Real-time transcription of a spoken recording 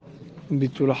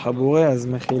ביטול החבורה, אז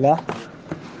מחילה.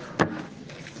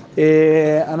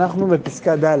 אנחנו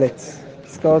בפסקה ד',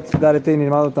 פסקאות ד'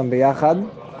 נלמד אותם ביחד.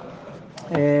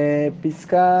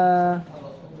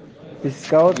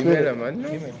 פסקאות... ג' למדנו?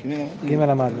 ג'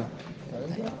 למדנו.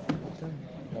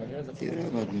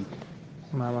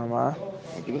 מה?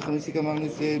 בחמישי אמרנו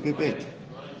זה בבית.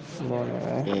 בואו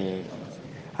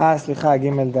נראה. סליחה, ג'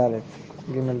 ד'.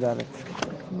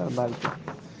 בלבלתי.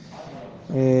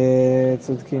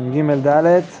 צודקים, ג'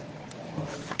 ד'.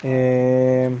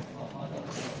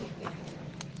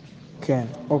 כן,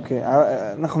 אוקיי.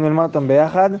 אנחנו נלמד אותם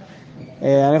ביחד.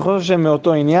 אני חושב שהם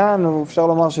מאותו עניין, אפשר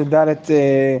לומר שד'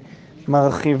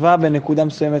 מרחיבה בנקודה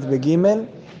מסוימת בג'.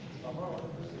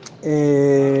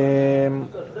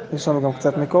 יש לנו גם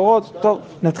קצת מקורות. טוב,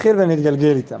 נתחיל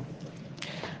ונתגלגל איתם.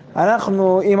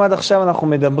 אם עד עכשיו אנחנו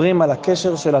מדברים על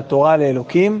הקשר של התורה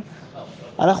לאלוקים,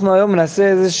 אנחנו היום נעשה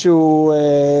איזשהו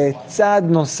צעד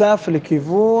נוסף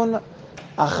לכיוון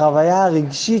החוויה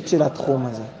הרגשית של התחום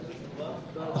הזה.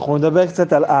 אנחנו נדבר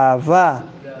קצת על אהבה,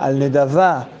 על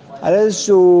נדבה, על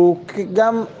איזשהו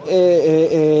גם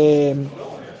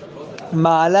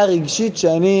מעלה רגשית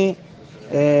שאני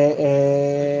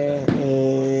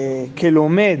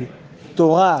כלומד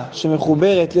תורה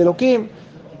שמחוברת לאלוקים,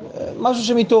 משהו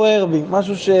שמתעורר בי,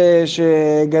 משהו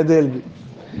שגדל בי.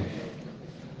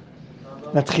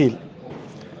 נתחיל.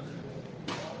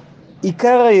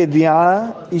 עיקר הידיעה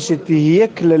היא שתהיה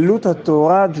כללות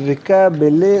התורה דבקה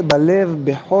בלב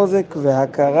בחוזק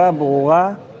והכרה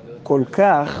ברורה כל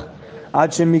כך,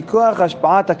 עד שמכוח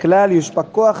השפעת הכלל יושפע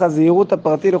כוח הזהירות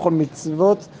הפרטי לכל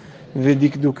מצוות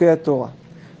ודקדוקי התורה.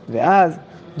 ואז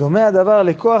דומה הדבר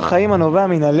לכוח חיים הנובע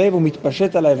מן הלב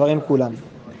ומתפשט על האיברים כולם.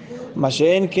 מה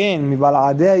שאין כן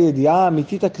מבלעדי הידיעה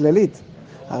האמיתית הכללית,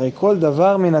 הרי כל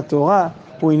דבר מן התורה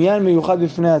הוא עניין מיוחד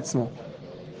בפני עצמו,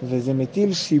 וזה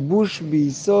מטיל שיבוש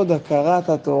ביסוד הכרת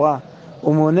התורה,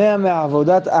 ומונע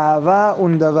מעבודת אהבה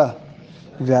ונדבה,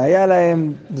 והיה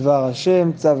להם דבר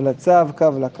השם צו לצו קו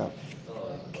לקו.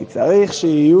 כי צריך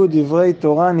שיהיו דברי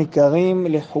תורה ניכרים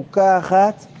לחוקה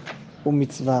אחת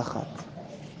ומצווה אחת.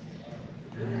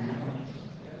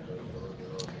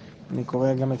 אני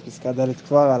קורא גם את פסקה ד'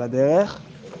 כבר על הדרך.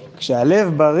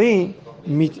 כשהלב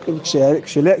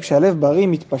בריא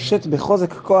מתפשט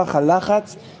בחוזק כוח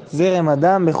הלחץ, זרם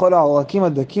הדם בכל העורקים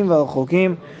הדקים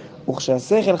והרחוקים,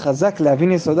 וכשהשכל חזק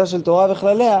להבין יסודה של תורה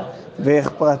וכלליה, ואיך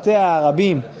פרטיה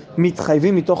הרבים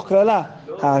מתחייבים מתוך כללה,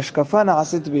 ההשקפה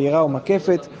נעשית בהירה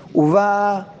ומקפת,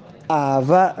 ובאה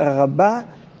אהבה רבה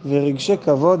ורגשי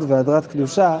כבוד והדרת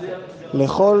קדושה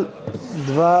לכל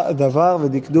דבר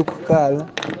ודקדוק קל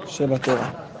של התורה.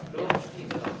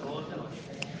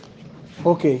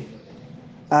 אוקיי,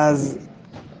 אז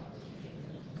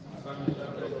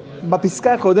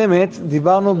בפסקה הקודמת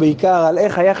דיברנו בעיקר על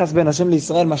איך היחס בין השם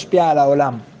לישראל משפיע על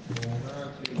העולם.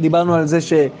 דיברנו על זה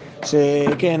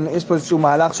שכן, יש פה איזשהו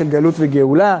מהלך של גלות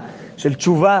וגאולה, של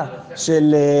תשובה,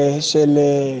 של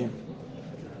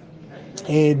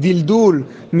דלדול,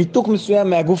 מיתוק מסוים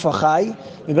מהגוף החי,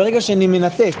 וברגע שאני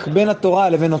מנתק בין התורה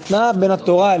לבין נותנה, בין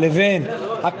התורה לבין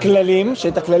הכללים,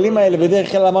 שאת הכללים האלה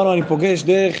בדרך כלל אמרנו אני פוגש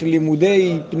דרך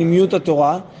לימודי פנימיות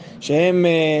התורה, שהם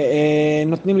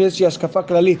נותנים לי איזושהי השקפה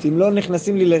כללית, אם לא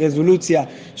נכנסים לי לרזולוציה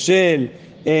של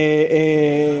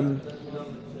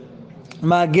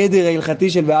מה הגדר ההלכתי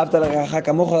של ואהבת לרעך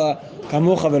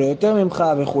כמוך ולא יותר ממך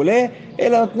וכו',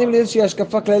 אלא נותנים לי איזושהי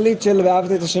השקפה כללית של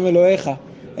ואהבת את השם אלוהיך.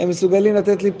 הם מסוגלים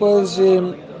לתת לי פה איזושהי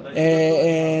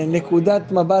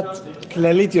נקודת מבט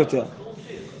כללית יותר.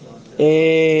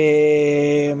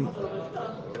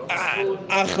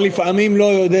 אך לפעמים לא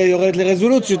יורד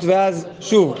לרזולוציות, ואז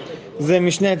שוב, זה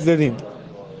משני הצדדים.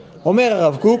 אומר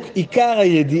הרב קוק, עיקר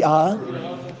הידיעה,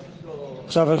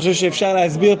 עכשיו אני חושב שאפשר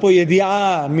להסביר פה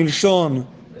ידיעה מלשון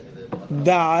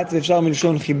דעת, ואפשר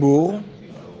מלשון חיבור.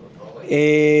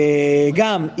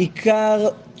 גם עיקר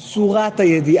צורת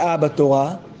הידיעה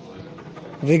בתורה,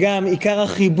 וגם עיקר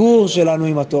החיבור שלנו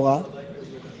עם התורה.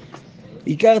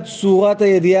 עיקר צורת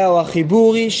הידיעה או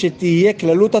החיבור היא שתהיה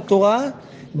כללות התורה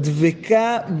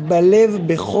דבקה בלב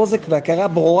בחוזק והכרה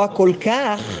ברורה כל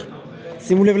כך,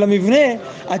 שימו לב למבנה,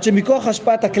 עד שמכוח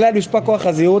השפעת הכלל יושפע כוח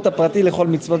הזהירות הפרטי לכל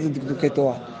מצוות ודקדוקי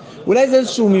תורה. אולי זה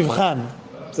איזשהו מבחן,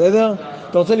 בסדר?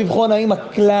 אתה רוצה לבחון האם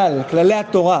כללי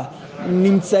התורה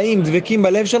נמצאים דבקים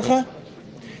בלב שלך?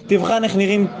 תבחן איך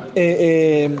נראים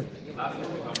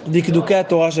דקדוקי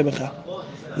התורה שבך.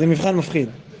 זה מבחן מפחיד,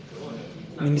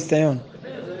 מניסיון.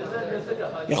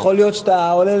 יכול להיות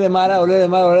שאתה עולה למעלה,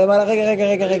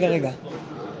 רגע.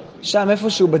 שם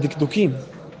איפשהו בדקדוקים,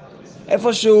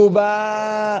 איפשהו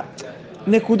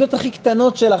בנקודות הכי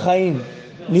קטנות של החיים,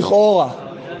 לכאורה.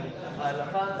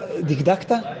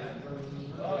 דקדקת?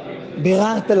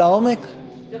 ביררת לעומק?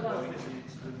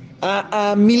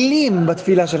 המילים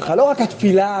בתפילה שלך, לא רק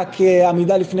התפילה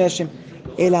כעמידה לפני השם,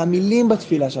 אלא המילים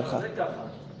בתפילה שלך,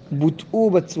 בוטאו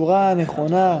בצורה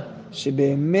הנכונה,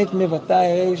 שבאמת מבטא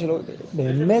הרי שלא,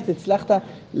 באמת הצלחת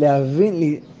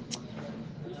להבין,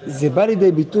 זה בא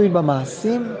לידי ביטוי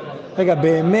במעשים? רגע,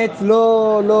 באמת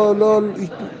לא,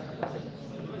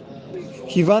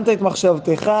 כיוונת את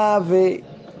מחשבתך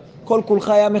וכל כולך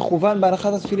היה מכוון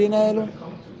בהנחת התפילין האלו?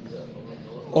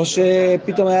 או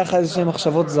שפתאום היה לך איזושהי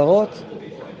מחשבות זרות,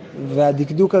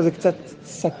 והדקדוק הזה קצת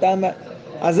סתם.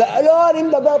 אז לא, אני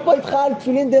מדבר פה איתך על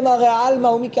תפילין דמרי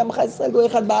אלמה, ומי כעמך ישראל גוי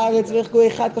אחד בארץ, ואיך גוי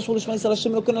אחד קשור לשמע ישראל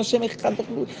השם, לא כן השם אחד.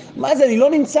 מה זה? אני לא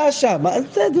נמצא שם. מה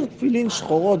זה תפילין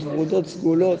שחורות, ורודות,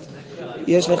 סגולות?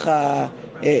 יש לך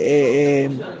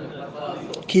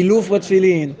קילוף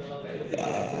בתפילין.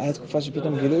 היה תקופה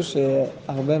שפתאום גילו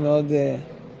שהרבה מאוד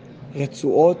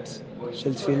רצועות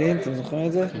של תפילין, אתם זוכרים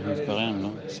את זה? מתקרם, לא?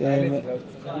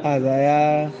 זה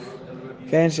היה,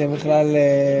 כן, שהם בכלל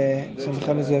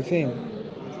מזויפים.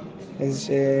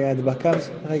 איזושהי הדבקה.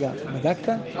 רגע,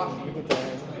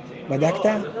 בדקת?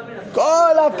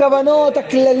 כל הכוונות,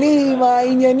 הכללים,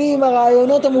 העניינים,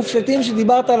 הרעיונות המופשטים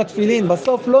שדיברת על התפילין,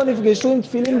 בסוף לא נפגשו עם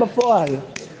תפילין בפועל.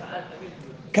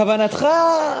 כוונתך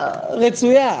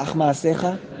רצויה, אך מעשיך?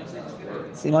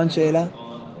 סימן שאלה.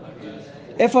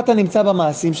 איפה אתה נמצא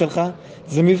במעשים שלך?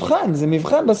 זה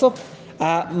מבחן בסוף.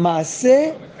 המעשה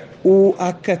הוא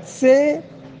הקצה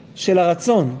של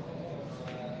הרצון.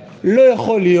 לא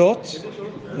יכול להיות,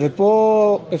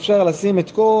 ופה אפשר לשים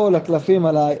את כל הקלפים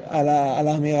על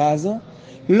האמירה הזו,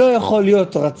 לא יכול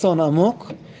להיות רצון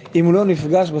עמוק אם הוא לא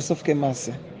נפגש בסוף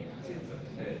כמעשה.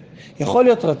 יכול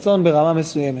להיות רצון ברמה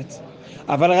מסוימת,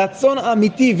 אבל רצון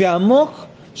אמיתי ועמוק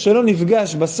שלא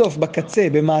נפגש בסוף בקצה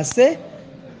במעשה,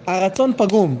 הרצון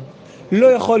פגום. לא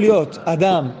יכול להיות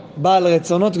אדם בעל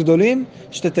רצונות גדולים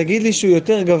שאתה תגיד לי שהוא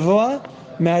יותר גבוה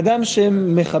מאדם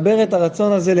שמחבר את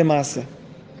הרצון הזה למעשה.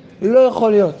 לא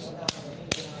יכול להיות.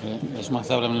 יש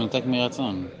מעשה אבל מנותק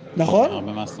מרצון. נכון?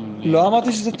 לא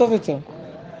אמרתי שזה טוב יותר.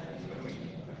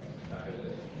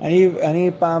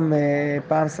 אני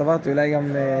פעם סברתי, אולי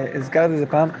גם הזכרתי זה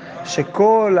פעם,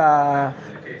 שכל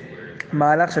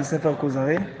המהלך של ספר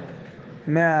כוזרי,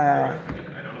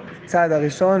 מהצעד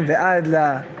הראשון ועד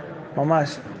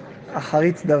ממש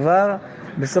אחרית דבר,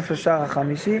 בסוף השער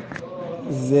החמישי,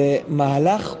 זה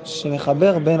מהלך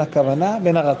שמחבר בין הכוונה,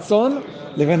 בין הרצון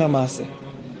לבין המעשה.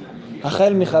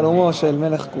 החל מחלומו של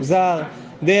מלך כוזר,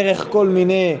 דרך כל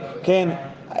מיני, כן,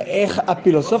 איך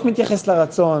הפילוסוף מתייחס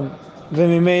לרצון,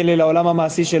 וממילא לעולם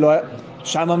המעשי שלו,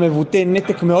 שם מבוטא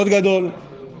נתק מאוד גדול.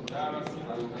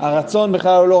 הרצון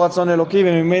בכלל הוא לא רצון אלוקי,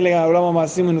 וממילא העולם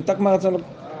המעשי מנותק מהרצון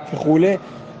וכו'.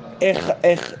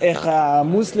 איך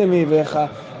המוסלמי ואיך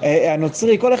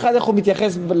הנוצרי, כל אחד איך הוא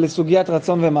מתייחס לסוגיית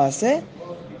רצון ומעשה.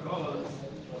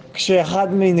 כשאחד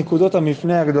מנקודות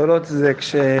המפנה הגדולות זה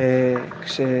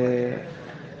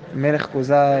כשמלך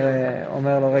כוזר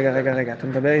אומר לו, רגע, אתה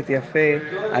מדבר איתי יפה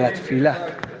על התפילה,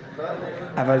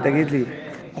 אבל תגיד לי,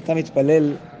 אתה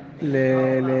מתפלל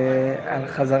על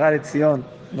חזרה לציון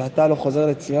ואתה לא חוזר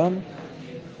לציון?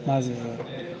 מה זה?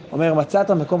 אומר,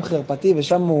 מצאת מקום חרפתי,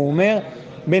 ושם הוא אומר,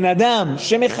 בן אדם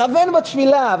שמכוון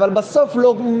בתפילה אבל בסוף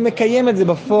לא מקיים את זה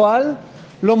בפועל,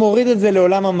 לא מוריד את זה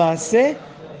לעולם המעשה,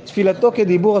 תפילתו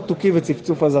כדיבור התוקי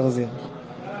וצפצוף הזרזיר.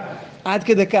 עד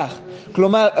כדי כך.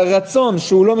 כלומר, רצון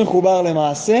שהוא לא מחובר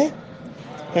למעשה,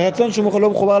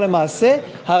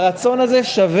 הרצון הזה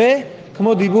שווה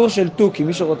כמו דיבור של תוקי.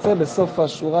 מי שרוצה, בסוף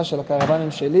השורה של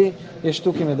הקרבנים שלי, יש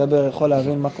תוקי מדבר, יכול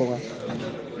להבין מה קורה.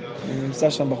 אני נמצא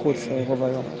שם בחוץ רוב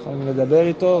היום. יכולים לדבר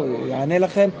איתו, הוא יענה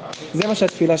לכם. זה מה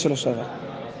שהתפילה שלו שווה.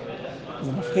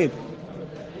 זה מפחיד.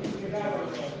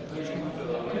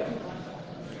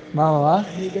 מה?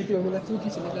 אני הגעתי במילה תוקי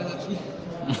שנדע להשאיר.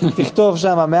 תכתוב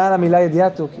שם, מעל המילה ידיעה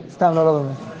תוקי. סתם, לא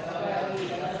באמת.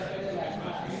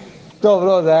 טוב,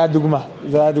 לא, זה היה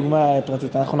דוגמה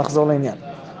פרטית. אנחנו נחזור לעניין.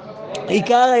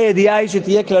 עיקר הידיעה היא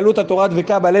שתהיה כללות התורה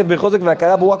דבקה בלב בחוזק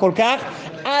והכרה ברורה כל כך,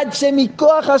 עד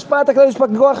שמכוח השפעת הכלל יש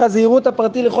כוח הזהירות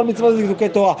הפרטי לכל מצוות ודקדוקי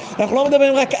תורה. אנחנו לא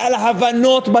מדברים רק על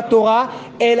ההבנות בתורה,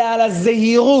 אלא על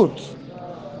הזהירות.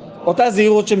 אותה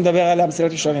זהירות שמדבר עליה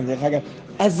מסילת ישרים, דרך אגב.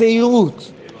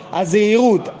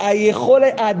 הזהירות,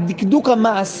 היכולת, הדקדוק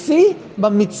המעשי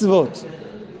במצוות.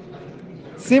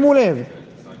 שימו לב,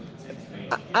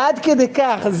 עד כדי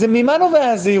כך, זה ממה נובע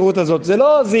הזהירות הזאת? זה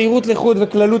לא זהירות לחוד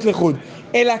וכללות לחוד,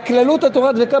 אלא כללות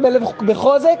התורה דבקה בלב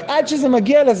בחוזק, עד שזה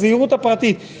מגיע לזהירות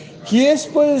הפרטית. כי יש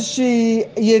פה איזושהי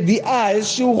ידיעה,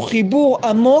 איזשהו חיבור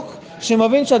עמוק,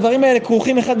 שמבין שהדברים האלה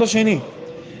כרוכים אחד בשני.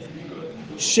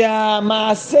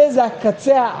 שהמעשה זה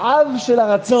הקצה העב של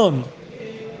הרצון.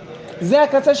 זה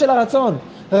הקצה של הרצון.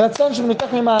 רצון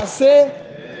שמנותק ממעשה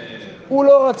הוא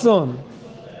לא רצון,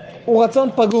 הוא רצון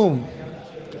פגום.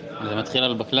 זה מתחיל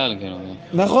על בכלל, כאילו.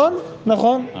 נכון,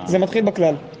 נכון, זה מתחיל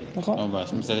בכלל. נכון. לא,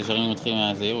 מסעד ישרים מתחיל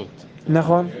מהזהירות.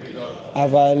 נכון,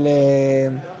 אבל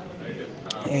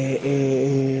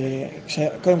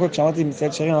קודם כל כשאמרתי מסעד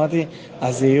ישרים, אמרתי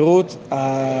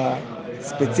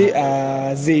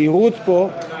הזהירות פה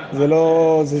זה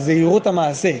לא, זה זהירות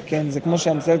המעשה, כן? זה כמו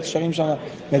שהמסעד ישרים שם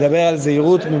מדבר על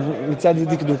זהירות מצד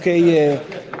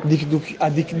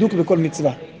הדקדוק בכל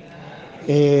מצווה.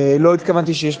 לא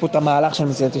התכוונתי שיש פה את המהלך של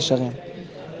מסעד ישרים,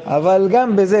 אבל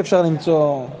גם בזה אפשר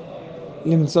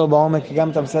למצוא בעומק גם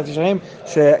את המסעד ישרים,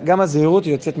 שגם הזהירות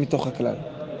יוצאת מתוך הכלל.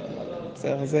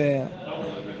 בסדר, זה...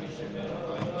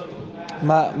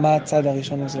 מה הצד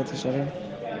הראשון במסעד ישרים?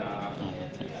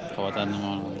 חוות האדם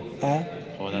העולמות.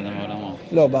 חוות האדם העולמות.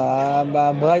 לא,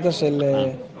 בברייתא של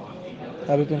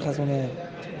רבי פנחס בן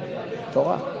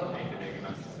תורה.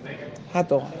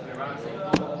 התורה.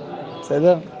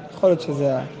 בסדר? יכול להיות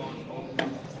שזה...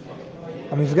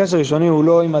 המפגש הראשוני הוא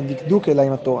לא עם הדקדוק אלא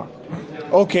עם התורה.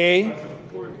 אוקיי.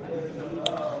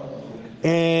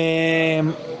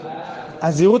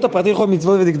 הזהירות הפרטית לכל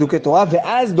מצוות ודקדוקי תורה,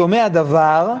 ואז דומה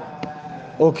הדבר,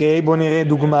 אוקיי, בוא נראה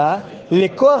דוגמה,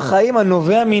 לכוח חיים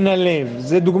הנובע מן הלב.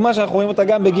 זה דוגמה שאנחנו רואים אותה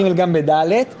גם בג' גם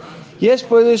בד'. יש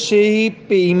פה איזושהי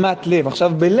פעימת לב.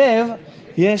 עכשיו בלב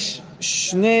יש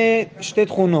שתי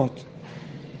תכונות.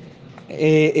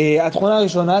 התכונה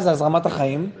הראשונה זה הזרמת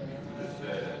החיים.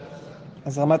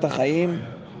 הזרמת החיים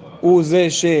הוא זה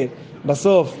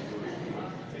שבסוף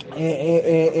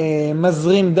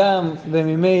מזרים דם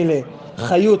וממילא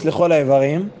חיות לכל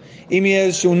האיברים. אם יהיה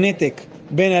איזשהו נתק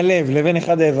בין הלב לבין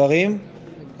אחד האיברים,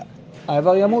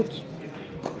 האיבר ימות.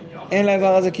 אין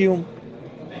לאיבר הזה קיום.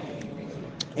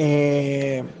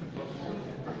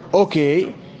 אוקיי,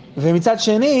 ומצד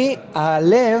שני,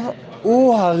 הלב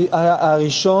הוא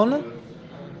הראשון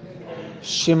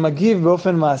שמגיב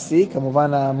באופן מעשי.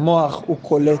 כמובן המוח הוא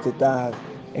קולט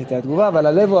את התגובה, אבל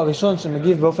הלב הוא הראשון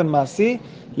שמגיב באופן מעשי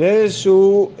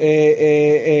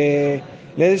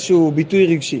לאיזשהו ביטוי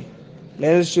רגשי,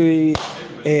 לאיזושהי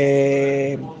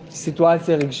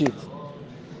סיטואציה רגשית.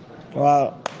 כלומר,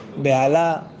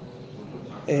 בהלה,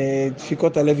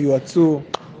 דפיקות הלב יועצו,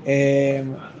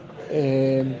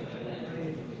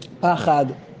 פחד,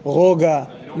 רוגע,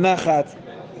 נחת,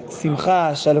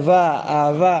 שמחה, שלווה,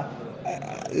 אהבה.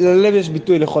 ללב יש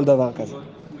ביטוי לכל דבר כזה.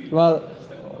 כלומר,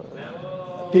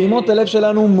 פעימות הלב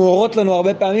שלנו מורות לנו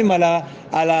הרבה פעמים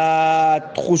על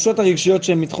התחושות הרגשיות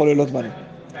שהן מתחוללות בנו.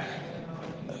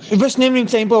 ושניהם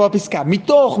נמצאים פה בפסקה.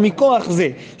 מכוח זה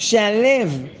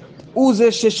שהלב הוא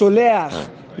זה ששולח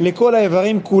לכל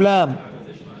האיברים כולם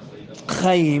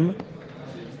חיים,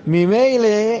 ממילא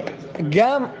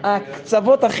גם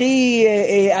הקצוות הכי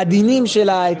עדינים של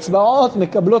האצבעות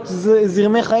מקבלות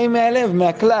זרמי חיים מהלב,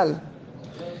 מהכלל.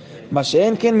 מה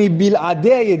שאין כן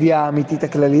מבלעדי הידיעה האמיתית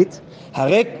הכללית,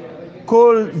 הרי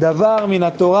כל דבר מן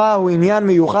התורה הוא עניין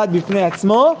מיוחד בפני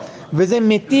עצמו, וזה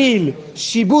מטיל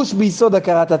שיבוש ביסוד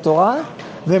הכרת התורה,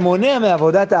 ומונע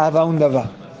מעבודת האהבה ונדבה.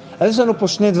 אז יש לנו פה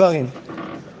שני דברים.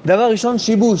 דבר ראשון,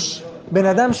 שיבוש. בן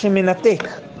אדם שמנתק,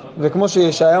 וכמו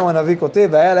שישעיהו הנביא כותב,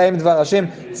 והיה להם דבר השם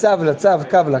צו לצו,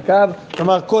 קו לקו,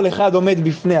 כלומר כל אחד עומד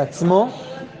בפני עצמו,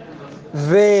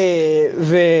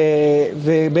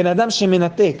 ובן אדם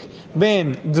שמנתק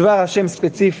בין דבר השם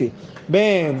ספציפי,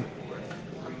 בין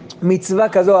מצווה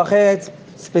כזו או אחרת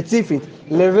ספציפית,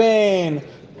 לבין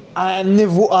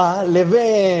הנבואה,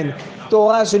 לבין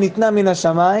תורה שניתנה מן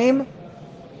השמיים,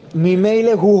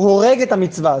 ממילא הוא הורג את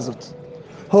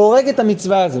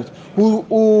המצווה הזאת.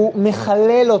 הוא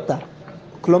מחלל אותה.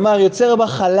 כלומר, יוצר בה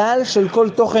חלל של כל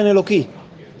תוכן אלוקי.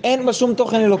 אין בה שום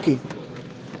תוכן אלוקי.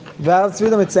 והרב צבי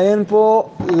יהודה מציין פה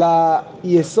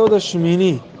ליסוד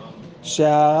השמיני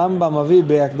שהרמב"ם מביא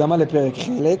בהקדמה לפרק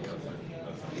חלק.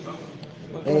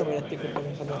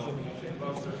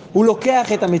 הוא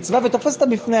לוקח את המצווה ותופס אותה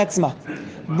בפני עצמה,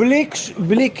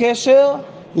 בלי קשר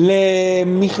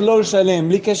למכלול שלם,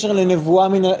 בלי קשר לנבואה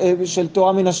של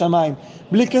תורה מן השמיים,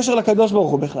 בלי קשר לקדוש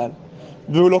ברוך הוא בכלל.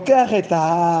 והוא לוקח את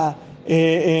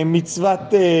המצוות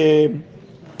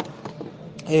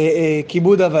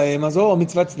כיבוד אב ואם הזו, או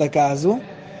מצוות צדקה הזו,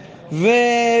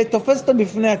 ותופס אותה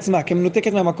בפני עצמה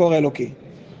כמנותקת מהמקור האלוקי.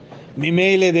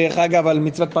 ממילא דרך אגב על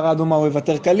מצוות פרה אדומה הוא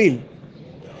יוותר כליל,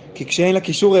 כי כשאין לה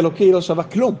קישור אלוקי היא לא שווה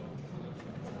כלום.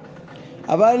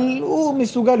 אבל הוא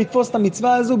מסוגל לתפוס את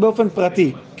המצווה הזו באופן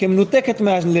פרטי, כמנותקת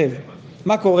מהלב.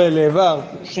 מה קורה לאיבר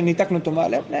שניתקנו אותו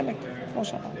מהלב? נעמק, כמו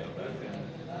שאמרנו.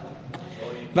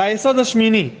 והיסוד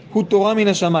השמיני הוא תורה מן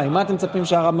השמיים. מה אתם מצפים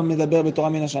שהרמב"ם מדבר בתורה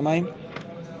מן השמיים?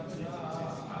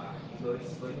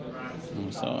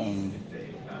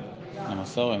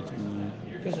 המסורת.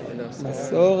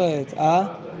 מסורת,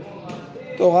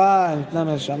 תורה ניתנה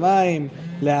מהשמיים,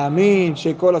 להאמין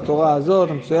שכל התורה הזאת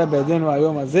המצויה בידינו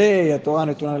היום הזה, התורה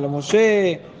נתונה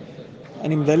למשה.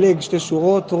 אני מדלג שתי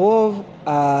שורות, רוב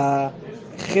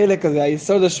החלק הזה,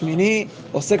 היסוד השמיני,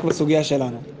 עוסק בסוגיה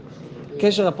שלנו.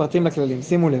 קשר הפרטים לכללים,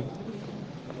 שימו לב.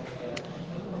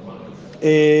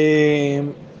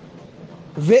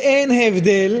 ואין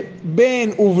הבדל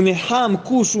בין ובני חם,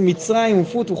 כוש ומצרים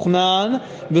ופוט וכנען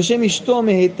ושם אשתו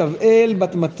מהתבאל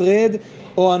בת מטרד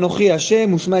או אנוכי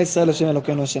השם ושמע ישראל השם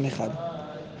אלוקינו השם אחד.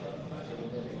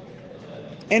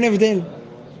 אין הבדל,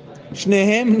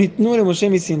 שניהם ניתנו למשה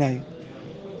מסיני.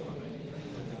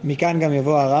 מכאן גם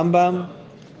יבוא הרמב"ם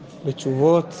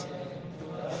בתשובות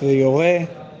ויורה,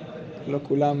 לא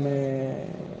כולם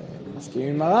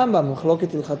מסכימים עם הרמב"ם,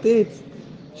 מחלוקת הלכתית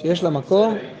שיש לה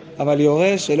מקום, אבל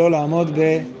יורה שלא לעמוד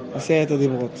בעשרת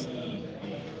הדיברות.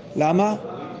 למה?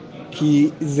 כי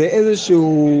זה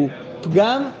איזשהו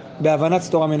פגם בהבנת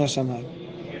תורה מן השמיים.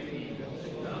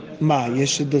 מה,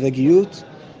 יש דרגיות?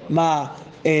 מה,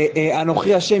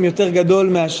 אנוכי השם יותר גדול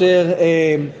מאשר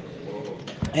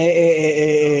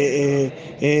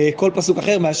כל פסוק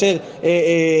אחר, מאשר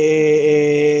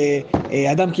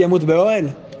אדם כי ימות באוהל?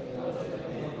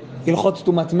 הלכות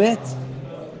תומת מת?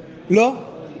 לא.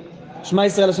 שמע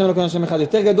ישראל השם אלוקינו השם אחד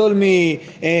יותר גדול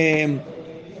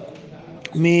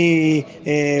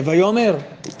ויאמר?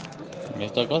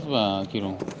 יש דרגות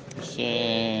כאילו, יש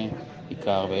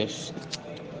עיקר ויש...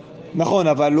 נכון,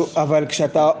 אבל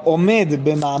כשאתה עומד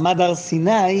במעמד הר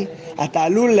סיני, אתה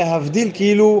עלול להבדיל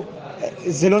כאילו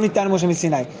זה לא ניתן משה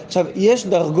מסיני. עכשיו, יש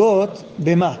דרגות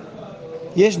במה?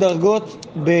 יש דרגות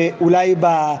אולי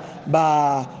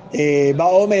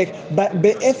בעומק,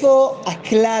 באיפה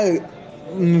הכלל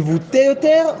מבוטא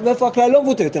יותר ואיפה הכלל לא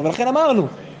מבוטא יותר. ולכן אמרנו,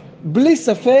 בלי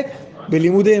ספק,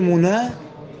 בלימודי אמונה,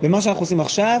 במה שאנחנו עושים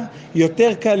עכשיו,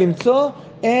 יותר קל למצוא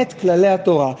את כללי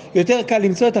התורה. יותר קל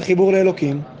למצוא את החיבור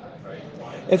לאלוקים.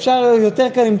 אפשר יותר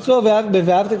קל למצוא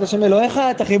ב"ואהבת את השם אלוהיך"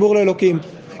 את החיבור לאלוקים.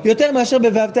 יותר מאשר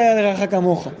ב"ואהבת לרעך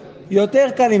כמוך". יותר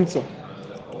קל למצוא.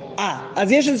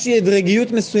 אז יש איזושהי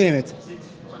דרגיות מסוימת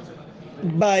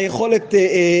ביכולת,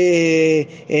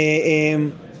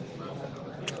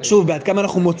 שוב, בעד כמה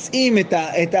אנחנו מוצאים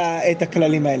את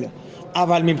הכללים האלה.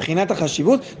 אבל מבחינת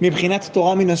החשיבות, מבחינת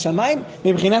תורה מן השמיים,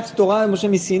 מבחינת תורה משה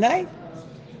מסיני,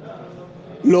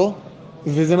 לא.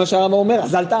 וזה מה שהרמב"ם אומר,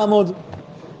 אז אל תעמוד.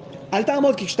 אל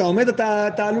תעמוד, כי כשאתה עומד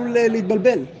אתה עלול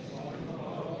להתבלבל.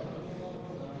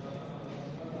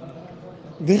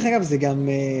 דרך אגב,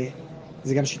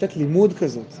 זה גם שיטת לימוד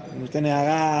כזאת. אני נותן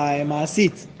הערה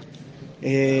מעשית.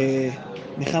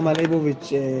 נחמה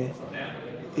ליבוביץ'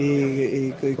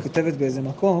 היא כותבת באיזה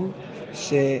מקום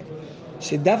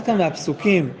שדווקא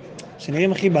מהפסוקים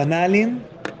שנראים הכי בנאליים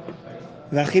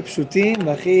והכי פשוטים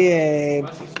והכי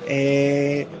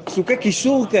פסוקי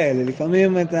קישור כאלה,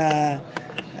 לפעמים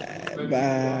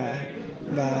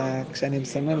כשאני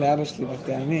מסמן לאבא שלי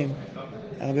בטעמים,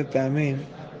 הרבה פעמים,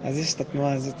 אז יש את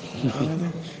התנועה הזאת.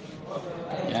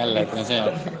 יאללה, תנסה.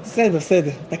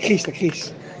 בסדר,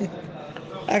 תכחיש.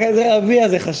 זה אביה,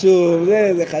 זה חשוב,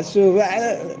 זה חשוב,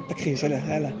 תכחיש,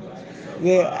 יאללה.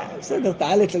 בסדר,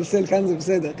 תעלה, תלסל, כאן זה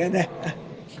בסדר, כאן.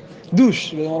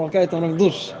 דוש, במרוקאית אומרים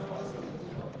דוש.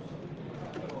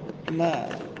 מה?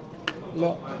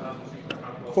 לא.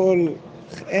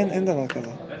 אין דבר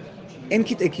כזה. אין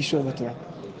קטעי קישור בתורה.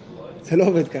 זה לא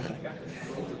עובד ככה.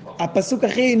 הפסוק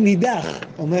הכי נידח,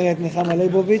 אומרת נחמה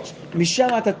ליבוביץ', משם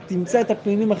אתה תמצא את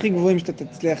הפנינים הכי גבוהים שאתה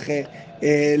תצליח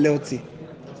להוציא.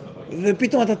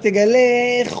 ופתאום אתה תגלה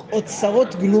איך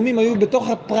אוצרות גלומים היו בתוך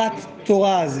הפרט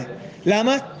תורה הזה.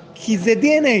 למה? כי זה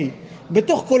DNA.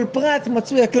 בתוך כל פרט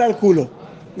מצוי הכלל כולו.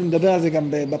 נדבר על זה גם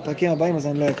בפרקים הבאים, אז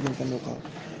אני לא אקדים כאן מאוחר.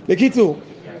 בקיצור,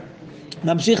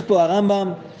 נמשיך פה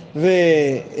הרמב"ם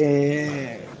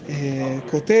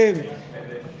וכותב,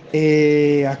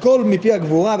 הכל מפי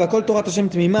הגבורה והכל תורת השם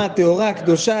תמימה, תאורה,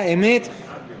 קדושה, אמת,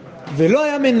 ולא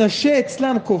היה מנשה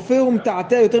אצלם כופר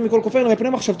ומתעתע יותר מכל כופר, מפני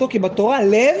מחשבתו כי בתורה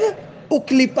לב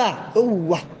וקליפה.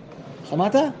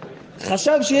 שמעת?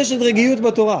 חשב שיש את רגיעות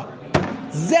בתורה.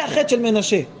 זה החטא של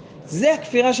מנשה. זה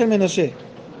הכפירה של מנשה.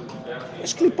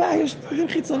 יש קליפה, יש דברים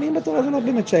חיצוניים בתורה, זה לא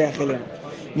באמת שייך אלינו.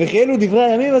 וכי אלו דברי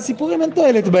הימים והסיפורים אין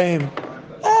תועלת בהם.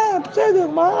 בסדר,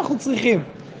 מה אנחנו צריכים?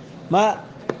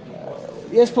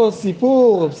 יש פה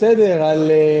סיפור, בסדר,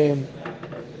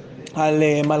 על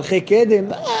מלכי קדם,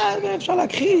 אפשר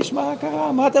להכחיש, מה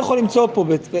קרה? מה אתה יכול למצוא פה?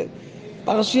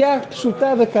 פרשייה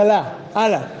פשוטה וקלה.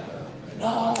 הלאה.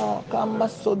 כמה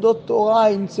סודות תורה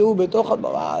ימצאו בתוך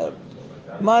הדבר.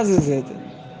 מה זה?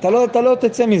 אתה לא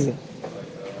תצא מזה.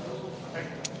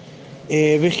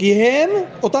 וכי הם,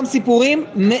 אותם סיפורים,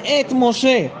 מאת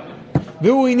משה,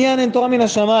 והוא עניין אין תורה מן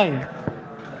השמיים.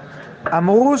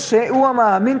 אמרו שהוא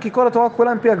המאמין כי כל התורה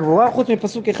כולה מפי הגבורה, חוץ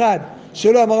מפסוק אחד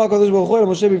שלא אמרו הקדוש ברוך הוא אלא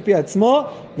משה בפי עצמו,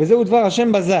 וזהו דבר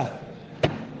השם בזה.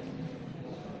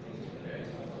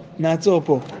 נעצור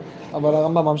פה, אבל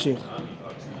הרמב"ם ממשיך.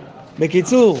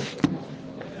 בקיצור,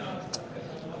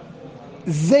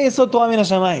 זה יסוד תורה מן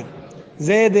השמיים.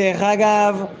 זה דרך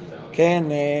אגב, כן,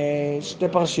 שתי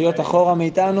פרשיות אחורה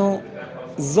מאיתנו,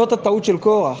 זאת הטעות של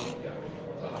קורח.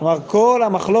 כלומר, כל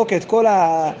המחלוקת, כל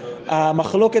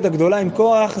המחלוקת הגדולה עם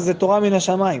קורח זה תורה מן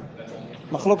השמיים.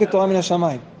 מחלוקת תורה מן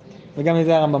השמיים. וגם את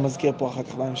זה הרמב"ם מזכיר פה אחר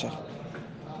כך בהמשך.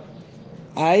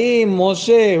 האם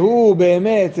משה הוא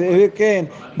באמת, כן,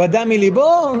 בדם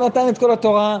מליבו, נתן את כל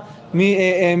התורה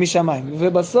משמיים.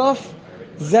 ובסוף,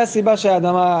 זה הסיבה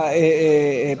שהאדמה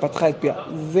פתחה את פיה.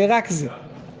 ורק זה.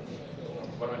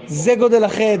 זה גודל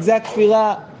החטא, זה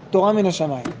הכפירה, תורה מן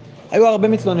השמיים. היו הרבה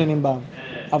מתלוננים בעם.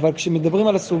 אבל כשמדברים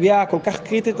על הסוגיה הכל כך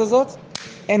קריטית הזאת,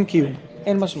 אין קיום,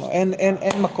 אין משמע,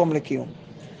 אין מקום לקיום.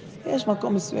 יש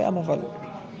מקום מסוים, אבל...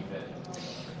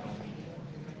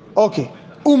 אוקיי,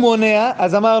 הוא מונע,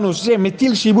 אז אמרנו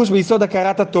שמטיל שיבוש ביסוד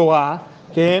הכרת התורה,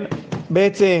 כן?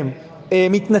 בעצם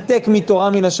מתנתק מתורה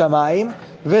מן השמיים,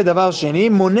 ודבר שני,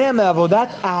 מונע מעבודת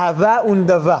אהבה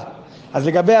ונדבה. אז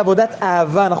לגבי עבודת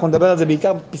אהבה, אנחנו נדבר על זה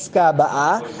בעיקר בפסקה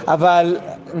הבאה, אבל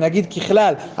נגיד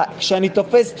ככלל, כשאני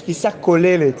תופס תפיסה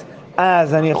כוללת,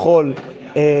 אז אני יכול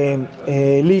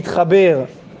להתחבר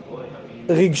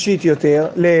רגשית יותר,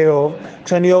 לאהוב.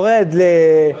 כשאני יורד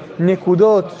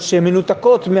לנקודות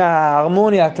שמנותקות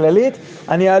מההרמוניה הכללית,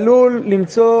 אני עלול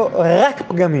למצוא רק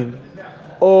פגמים,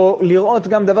 או לראות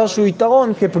גם דבר שהוא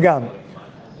יתרון כפגם.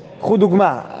 קחו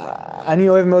דוגמה, אני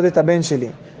אוהב מאוד את הבן שלי.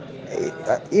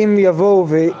 אם יבואו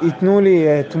ויתנו לי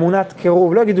תמונת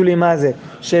קירוב, לא יגידו לי מה זה,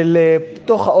 של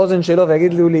תוך האוזן שלו,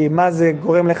 ויגידו לי מה זה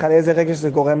גורם לך, לאיזה רגש זה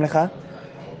גורם לך,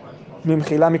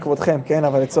 ממחילה מכבודכם, כן,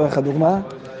 אבל לצורך הדוגמה,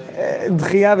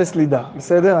 דחייה וסלידה,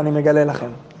 בסדר? אני מגלה לכם.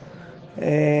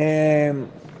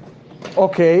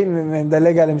 אוקיי,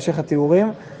 נדלג על המשך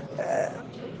התיאורים.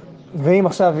 ואם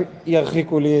עכשיו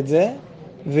ירחיקו לי את זה,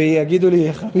 ויגידו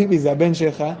לי, חביבי, זה הבן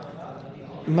שלך,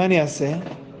 מה אני אעשה?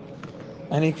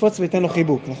 אני אקפוץ ואתן לו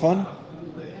חיבוק, נכון?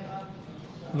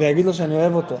 ויגיד לו שאני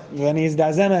אוהב אותו, ואני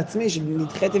אזדעזע מעצמי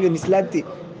שנדחתי ונסלדתי.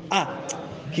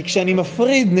 כי כשאני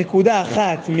מפריד נקודה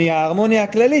אחת מההרמוניה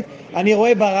הכללית, אני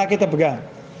רואה בה רק את הפגם.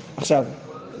 עכשיו,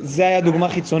 זה היה דוגמה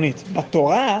חיצונית.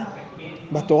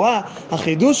 בתורה,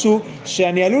 החידוש הוא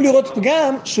שאני עלול לראות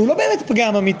פגם שהוא לא באמת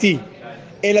פגם אמיתי,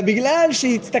 אלא בגלל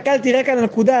שהסתכלתי רק על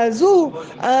הנקודה הזו,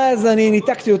 אז אני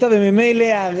ניתקתי אותה וממילא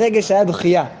הרגש היה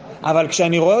דחייה. אבל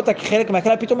כשאני רואה אותה כחלק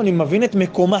מהכלל, פתאום אני מבין את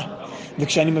מקומה.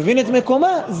 וכשאני מבין את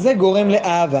מקומה, זה גורם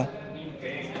לאהבה.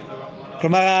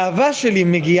 כלומר, האהבה שלי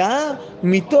מגיעה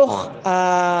מתוך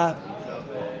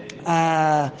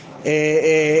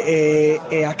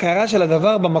ההכרה של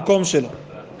הדבר במקום שלו.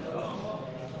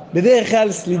 בדרך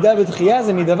כלל סלידה ודחייה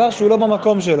זה מדבר שהוא לא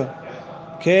במקום שלו.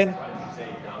 כן?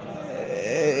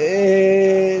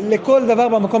 לכל דבר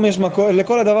במקום יש מקום,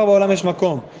 לכל הדבר בעולם יש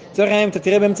מקום. צריך אם אתה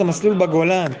תראה באמצע מסלול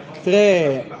בגולן,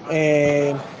 תראה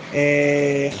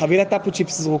חבילת טאפו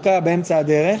צ'יפס זרוקה באמצע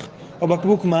הדרך, או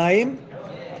בקבוק מים,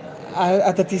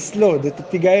 אתה תסלוד, אתה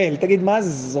תיגאל, תגיד מה זה,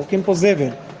 זורקים פה זבל,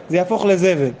 זה יהפוך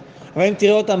לזבל. אבל אם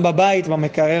תראה אותם בבית,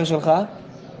 במקרר שלך,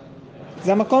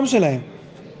 זה המקום שלהם.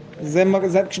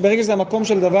 ברגע שזה המקום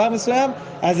של דבר מסוים,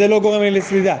 אז זה לא גורם לי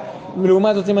לסלידה.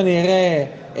 לעומת זאת, אם אני אראה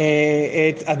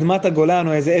את אדמת הגולן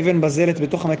או איזה אבן בזלת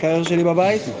בתוך המקרר שלי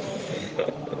בבית,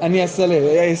 אני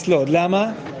אסלוד.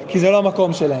 למה? כי זה לא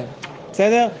המקום שלהם.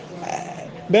 בסדר?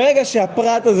 ברגע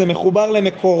שהפרט הזה מחובר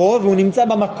למקורו והוא נמצא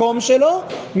במקום שלו,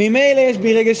 ממילא יש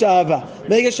בי רגש אהבה.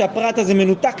 ברגע שהפרט הזה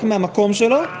מנותק מהמקום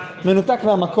שלו, מנותק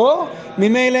מהמקור,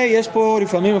 ממילא יש פה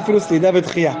לפעמים אפילו סלידה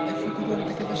ודחייה.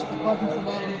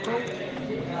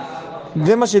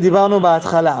 זה מה שדיברנו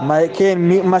בהתחלה.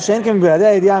 מה שאין כן בלעדי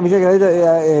הידיעה האמיתית,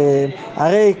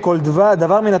 הרי כל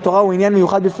דבר מן התורה הוא עניין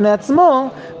מיוחד בפני עצמו.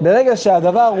 ברגע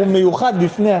שהדבר הוא מיוחד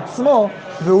בפני עצמו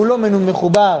והוא לא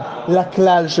מחובר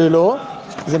לכלל שלו,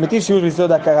 זה מטיל שיבוש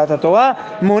ביסוד הכרת התורה,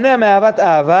 מונע מאהבת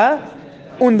אהבה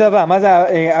ונדבה. מה זה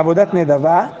עבודת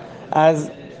נדבה? אז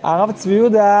הרב צבי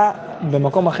יהודה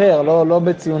במקום אחר, לא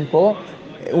בציון פה,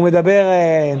 הוא מדבר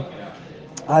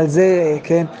על זה,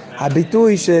 כן,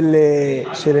 הביטוי של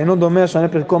אינו דומה שונה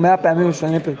פרקו 100 פעמים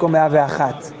ושונה פרקו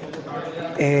 101.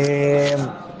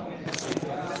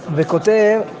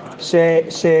 וכותב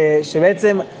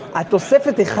שבעצם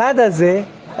התוספת אחד הזה,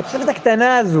 התוספת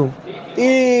הקטנה הזו,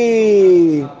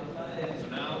 היא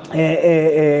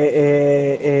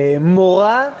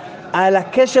מורה על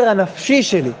הקשר הנפשי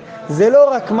שלי. זה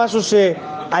לא רק משהו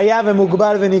שהיה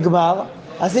ומוגבל ונגמר,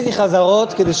 עשיתי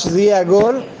חזרות כדי שזה יהיה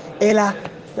עגול, אלא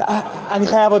אני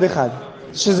חייב עוד אחד,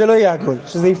 שזה לא יהיה עגול,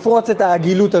 שזה יפרוץ את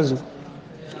העגילות הזו.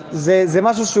 זה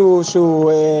משהו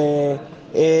שהוא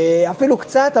אפילו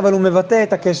קצת, אבל הוא מבטא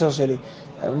את הקשר שלי.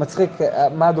 מצחיק,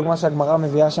 מה הדוגמה שהגמרא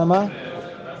מביאה שמה?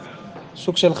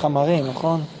 שוק של חמרים,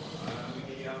 נכון?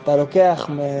 אתה לוקח,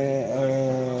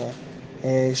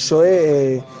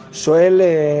 שואל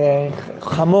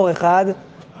חמור אחד,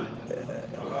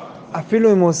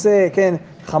 אפילו אם הוא עושה, כן,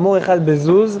 חמור אחד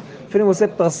בזוז, אפילו אם הוא עושה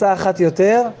פרסה אחת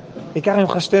יותר, ייקח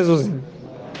ממך 2 זוזים.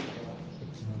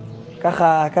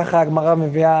 ככה הגמרא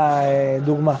מביאה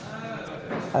דוגמה.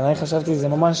 אני חשבתי, זה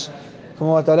ממש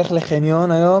כמו אתה הולך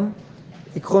לחניון היום,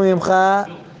 ייקחו ממך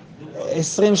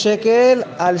 20 שקל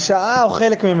על שעה או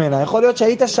חלק ממנה. יכול להיות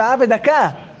שהיית שעה ודקה,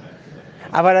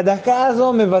 אבל הדקה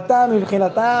הזו מבטא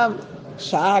מבחינתה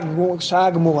שעה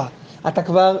גמורה. אתה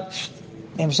כבר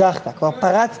המשכת, כבר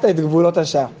פרצת את גבולות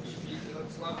השעה.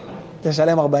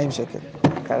 תשלם 40 שקל.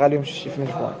 קרה לי יום שישי לפני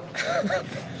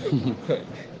שבועיים.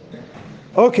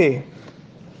 אוקיי.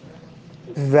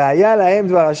 והיה להם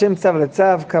דבר השם צו לצו,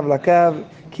 קו לקו,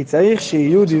 כי צריך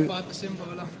שיהיו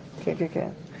כן.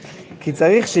 כי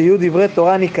צריך שיהיו דברי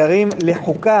תורה ניכרים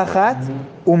לחוקה אחת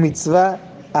ומצווה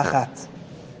אחת.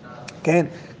 כן?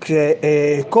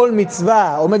 כשכל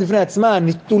מצווה עומד בפני עצמה,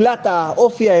 נטולת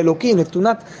האופי האלוקי,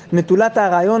 נטולת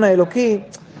הרעיון האלוקי,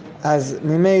 אז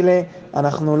ממילא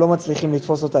אנחנו לא מצליחים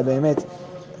לתפוס אותה באמת.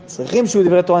 צריכים שיהיו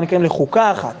דברי תורה ניכרים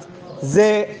לחוקה אחת.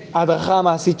 זה ההדרכה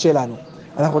המעשית שלנו.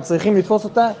 אנחנו צריכים לתפוס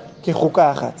אותה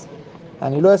כחוקה אחת.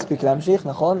 אני לא אספיק להמשיך,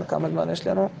 נכון? כמה זמן יש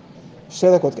לנו? 6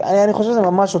 דקות. אני חושב שזה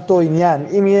ממש אותו עניין.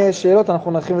 אם יהיה שאלות,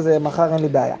 אנחנו נרחיב את זה מחר, אין לי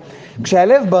בעיה.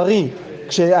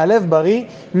 כשהלב בריא,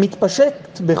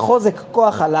 מתפשט בחוזק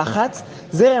כוח הלחץ,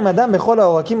 זרם אדם בכל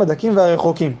העורקים הדקים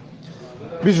והרחוקים.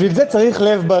 בשביל זה צריך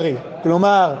לב בריא.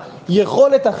 כלומר,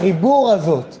 יכולת החיבור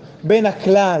הזאת בין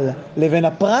הכלל לבין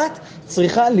הפרט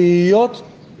צריכה להיות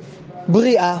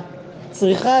בריאה,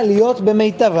 צריכה להיות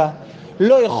במיטבה.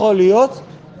 לא יכול להיות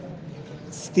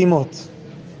סתימות.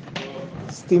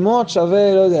 סתימות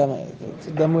שווה, לא יודע מה,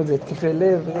 תדמו את זה, התקפי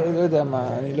לב, לא יודע מה,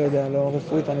 אני לא יודע, לא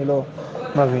רפואית, אני לא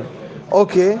מבין.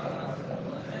 אוקיי.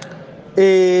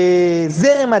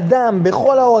 זרם אדם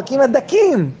בכל העורקים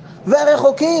הדקים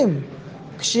והרחוקים.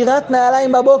 קשירת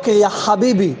נעליים בבוקר, יא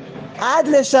חביבי, עד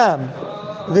לשם.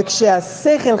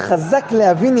 וכשהשכל חזק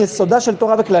להבין יסודה של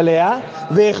תורה וכלליה,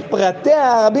 ואיך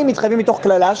פרטיה הרבים מתחייבים מתוך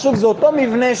כללה, שוב זה אותו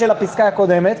מבנה של הפסקה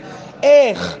הקודמת,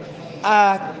 איך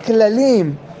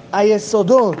הכללים,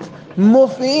 היסודות,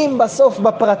 מופיעים בסוף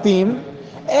בפרטים,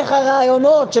 איך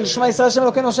הרעיונות של שמע ישראל השם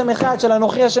אלוקינו השם אחד, של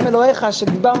אנוכי השם אלוהיך,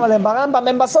 שדיברנו עליהם ברמב"ם,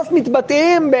 הם בסוף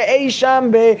מתבטאים באי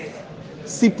שם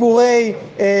בסיפורי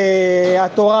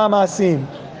התורה המעשיים,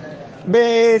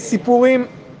 בסיפורים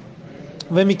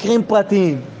ומקרים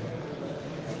פרטיים.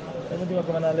 אתם יודעים מה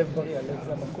כוונה הלב בריא, הלב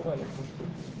זה המקור הלב.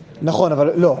 נכון,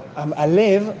 אבל לא,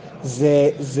 הלב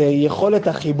זה יכולת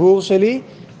החיבור שלי,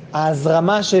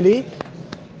 ההזרמה שלי,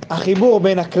 החיבור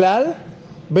בין הכלל,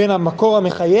 בין המקור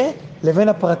המחיה, לבין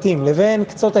הפרטים, לבין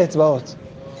קצות האצבעות.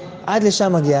 עד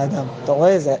לשם מגיע האדם. אתה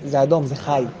רואה? זה אדום, זה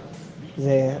חי.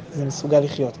 זה מסוגל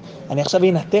לחיות. אני עכשיו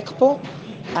אנתק פה,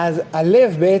 אז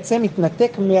הלב בעצם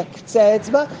מתנתק מקצה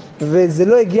האצבע, וזה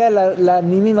לא הגיע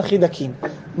לנימים הכי דקים.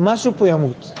 משהו פה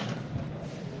ימות.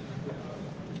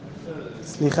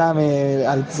 סליחה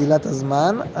על גזילת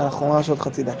הזמן, אנחנו ממש עוד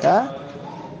חצי דקה.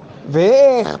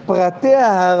 ואיך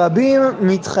פרטיה הרבים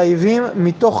מתחייבים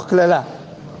מתוך כללה.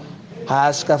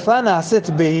 ההשקפה נעשית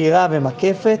בהירה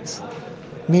ומקפת,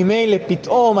 ממילא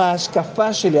פתאום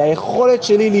ההשקפה שלי, היכולת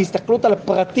שלי להסתכלות על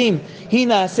הפרטים היא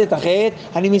נעשית אחרת.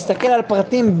 אני מסתכל על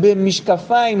פרטים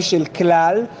במשקפיים של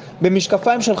כלל,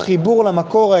 במשקפיים של חיבור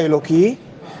למקור האלוקי,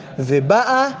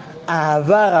 ובאה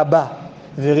אהבה רבה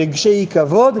ורגשי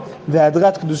כבוד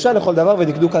והדרת קדושה לכל דבר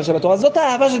ודקדוק על שבתורה. זאת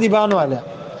האהבה שדיברנו עליה.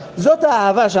 זאת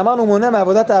האהבה שאמרנו מונע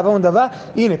מעבודת האהבה ונדבה.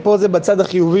 הנה, פה זה בצד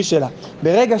החיובי שלה.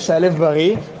 ברגע שהלב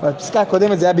בריא, בפסקה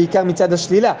הקודמת זה היה בעיקר מצד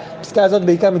השלילה, בפסקה הזאת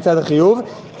בעיקר מצד החיוב.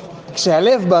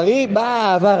 כשהלב בריא,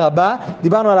 באה אהבה רבה.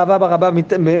 דיברנו על אהבה רבה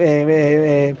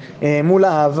מול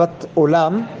אהבת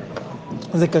עולם.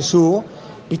 זה קשור.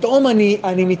 פתאום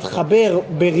אני מתחבר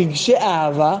ברגשי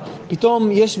אהבה, פתאום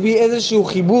יש בי איזשהו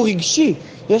חיבור רגשי.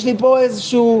 יש לי פה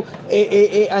איזשהו,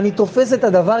 אני תופס את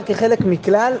הדבר כחלק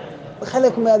מכלל,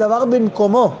 חלק מהדבר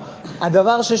במקומו,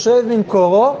 הדבר ששואב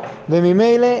ממקורו,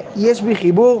 וממילא יש בי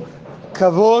חיבור,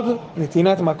 כבוד,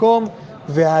 נתינת מקום,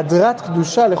 והדרת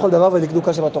קדושה לכל דבר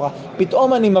ודקדוקה שבתורה.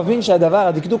 פתאום אני מבין שהדבר,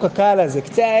 הדקדוק הקל הזה,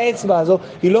 קצה האצבע הזו,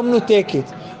 היא לא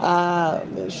מנותקת.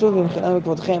 שוב, מבחינה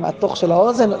מכבודכם, התוך של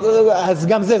האוזן, אז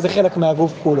גם זה חלק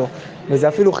מהגוף כולו. וזה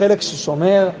אפילו חלק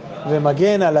ששומר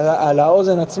ומגן על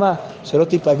האוזן עצמה, שלא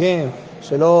תיפגם,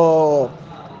 שלא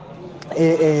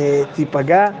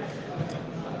תיפגע,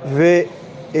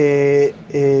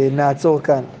 ונעצור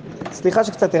כאן. סליחה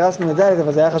שקצת הרסנו את זה,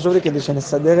 אבל זה היה חשוב לי כדי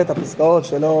שנסדר את הפסקאות,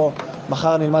 שלא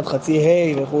מחר נלמד חצי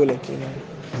ה' וכו'.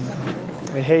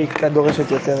 וה' קצת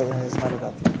דורשת יותר זמן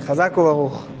לדעת. חזק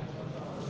וברוך.